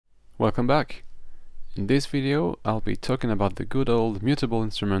Welcome back! In this video I'll be talking about the good old mutable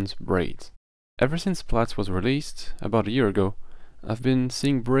instrument Braids. Ever since Platts was released, about a year ago, I've been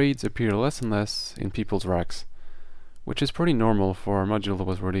seeing Braids appear less and less in people's racks, which is pretty normal for a module that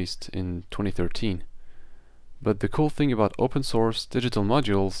was released in 2013. But the cool thing about open source digital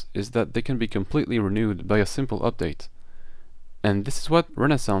modules is that they can be completely renewed by a simple update. And this is what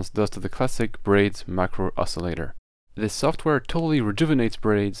Renaissance does to the classic Braids macro oscillator. This software totally rejuvenates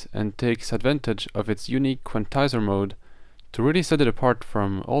Braids and takes advantage of its unique quantizer mode to really set it apart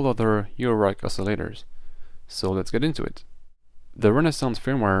from all other Eurorack oscillators. So let's get into it. The Renaissance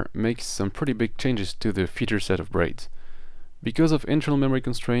firmware makes some pretty big changes to the feature set of Braids. Because of internal memory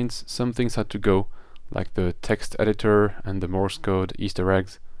constraints, some things had to go, like the text editor and the Morse code Easter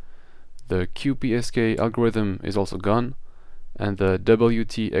eggs. The QPSK algorithm is also gone, and the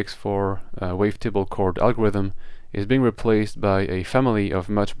WTX4 wavetable chord algorithm is being replaced by a family of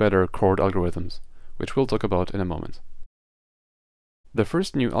much better chord algorithms, which we'll talk about in a moment. The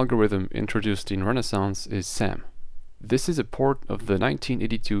first new algorithm introduced in Renaissance is SAM. This is a port of the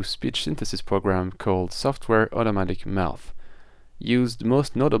 1982 speech synthesis program called Software Automatic Mouth, used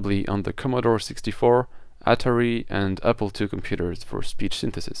most notably on the Commodore 64, Atari, and Apple II computers for speech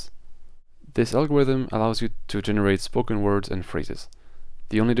synthesis. This algorithm allows you to generate spoken words and phrases.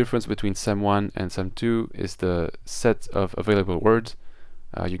 The only difference between SAM1 and SAM2 is the set of available words.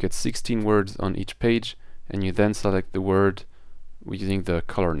 You get 16 words on each page, and you then select the word using the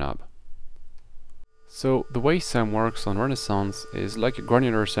color knob. So the way SAM works on Renaissance is like a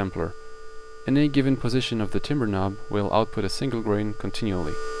granular sampler. Any given position of the timbre knob will output a single grain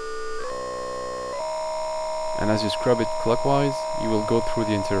continually. And as you scrub it clockwise, you will go through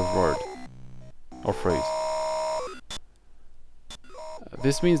the entire word or phrase.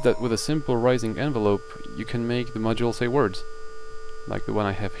 This means that with a simple rising envelope, you can make the module say words, like the one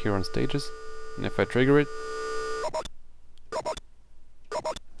I have here on stages, and if I trigger it, it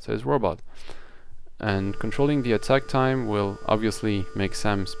says robot. And controlling the attack time will obviously make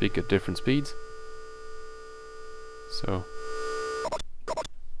SAM speak at different speeds. So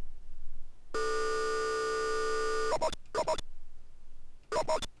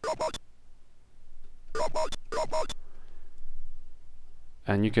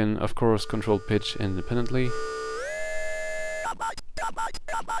and you can of course control pitch independently.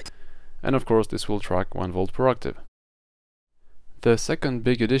 And of course this will track 1 volt per octave. The second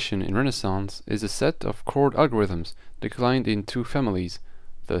big addition in Renaissance is a set of chord algorithms declined in 2 families,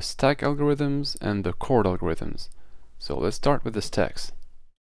 the stack algorithms and the chord algorithms. So let's start with the stacks.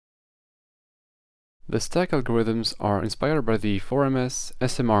 The stack algorithms are inspired by the 4MS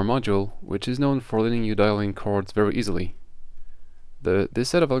SMR module, which is known for letting you dial in chords very easily. This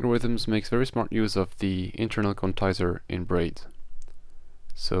set of algorithms makes very smart use of the internal quantizer in Braids.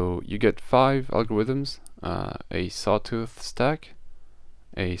 So you get 5 algorithms, a sawtooth stack,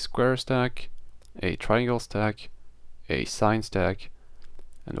 a square stack, a triangle stack, a sine stack,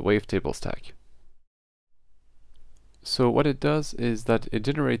 and a wavetable stack. So what it does is that it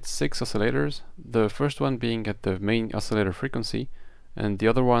generates 6 oscillators, the first one being at the main oscillator frequency, and the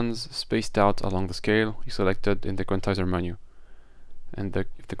other ones spaced out along the scale you selected in the quantizer menu. And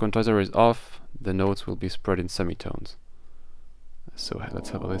if the quantizer is off, the notes will be spread in semitones. So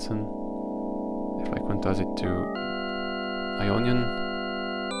let's have a listen. If I quantize it to Ionian,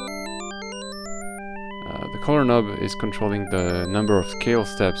 the color knob is controlling the number of scale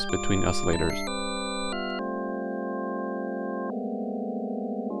steps between oscillators.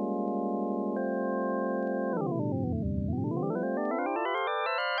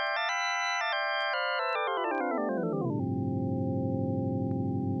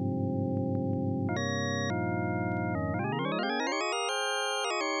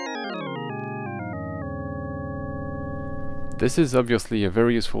 This is obviously a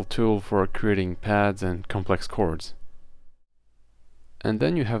very useful tool for creating pads and complex chords. And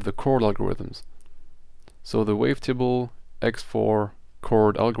then you have the chord algorithms. So the wavetable X4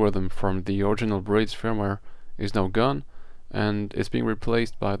 chord algorithm from the original Braids firmware is now gone, and it's being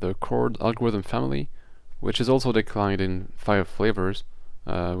replaced by the chord algorithm family, which is also declined in 5 flavors,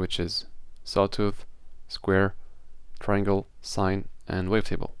 which is sawtooth, square, triangle, sine, and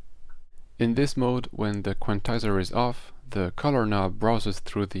wavetable. In this mode, when the quantizer is off, the color knob browses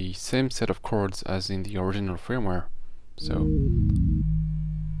through the same set of chords as in the original firmware. So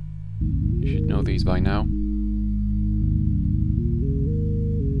you should know these by now.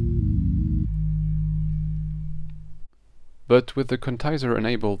 But with the quantizer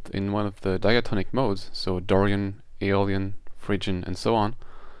enabled in one of the diatonic modes, so Dorian, Aeolian, Phrygian, and so on,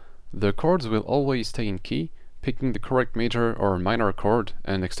 the chords will always stay in key, picking the correct major or minor chord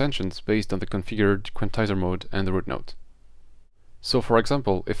and extensions based on the configured quantizer mode and the root note. So for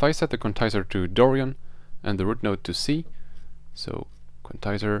example, if I set the quantizer to Dorian and the root note to C, so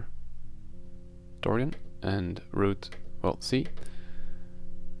quantizer Dorian and root, well, C,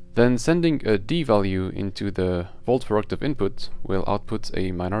 then sending a D value into the volt per octave input will output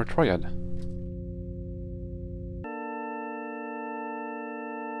a minor triad.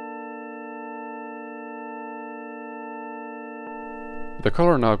 The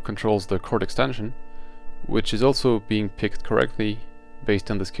color knob controls the chord extension, which is also being picked correctly based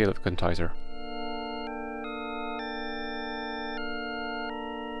on the scale of quantizer.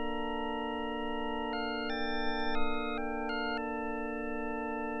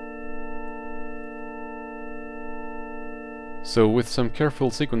 So with some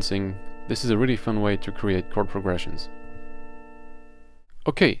careful sequencing, this is a really fun way to create chord progressions.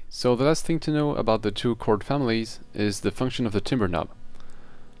 Okay, so the last thing to know about the two chord families is the function of the timbre knob.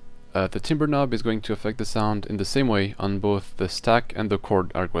 The timbre knob is going to affect the sound in the same way on both the stack and the chord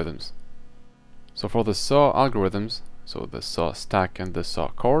algorithms. So for the saw algorithms, so the saw stack and the saw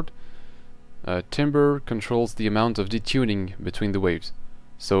chord, timbre controls the amount of detuning between the waves.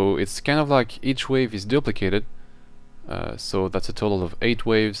 So it's kind of like each wave is duplicated, so that's a total of 8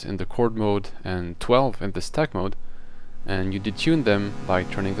 waves in the chord mode and 12 in the stack mode, and you detune them by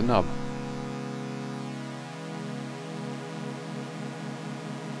turning the knob.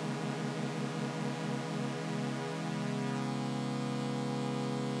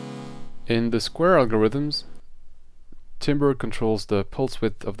 In the square algorithms, timbre controls the pulse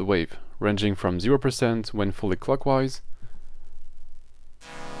width of the wave, ranging from 0% when fully clockwise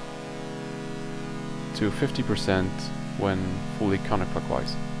to 50% when fully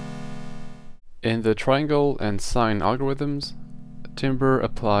counterclockwise. In the triangle and sine algorithms, timbre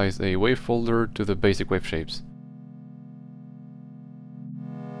applies a wave folder to the basic wave shapes.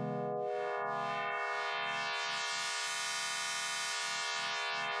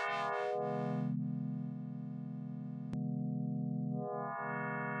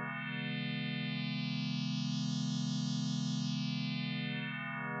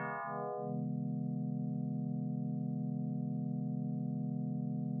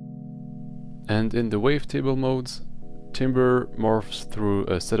 And in the wavetable modes, timbre morphs through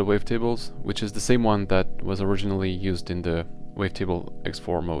a set of wavetables, which is the same one that was originally used in the wavetable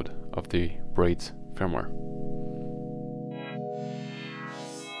X4 mode of the Braids firmware.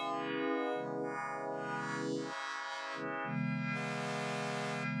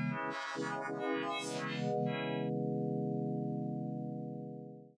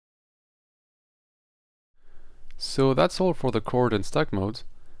 So that's all for the chord and stack modes,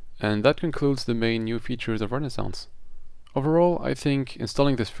 and that concludes the main new features of Renaissance. Overall, I think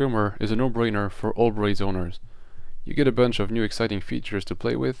installing this firmware is a no-brainer for all Braids owners. You get a bunch of new exciting features to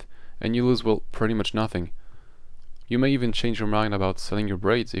play with, and you lose, well, pretty much nothing. You may even change your mind about selling your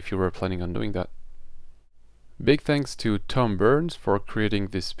Braids if you were planning on doing that. Big thanks to Tom Burns for creating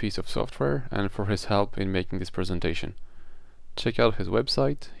this piece of software and for his help in making this presentation. Check out his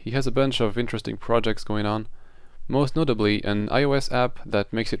website. He has a bunch of interesting projects going on, most notably an iOS app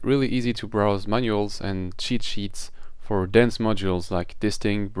that makes it really easy to browse manuals and cheat sheets for dense modules like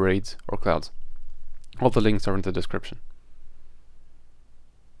disting, braids, or clouds. All the links are in the description.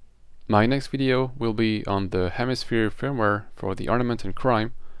 My next video will be on the hemisphere firmware for the ornament and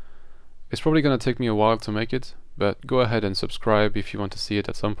crime. It's probably gonna take me a while to make it, but go ahead and subscribe if you want to see it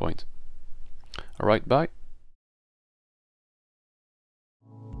at some point. Alright, bye!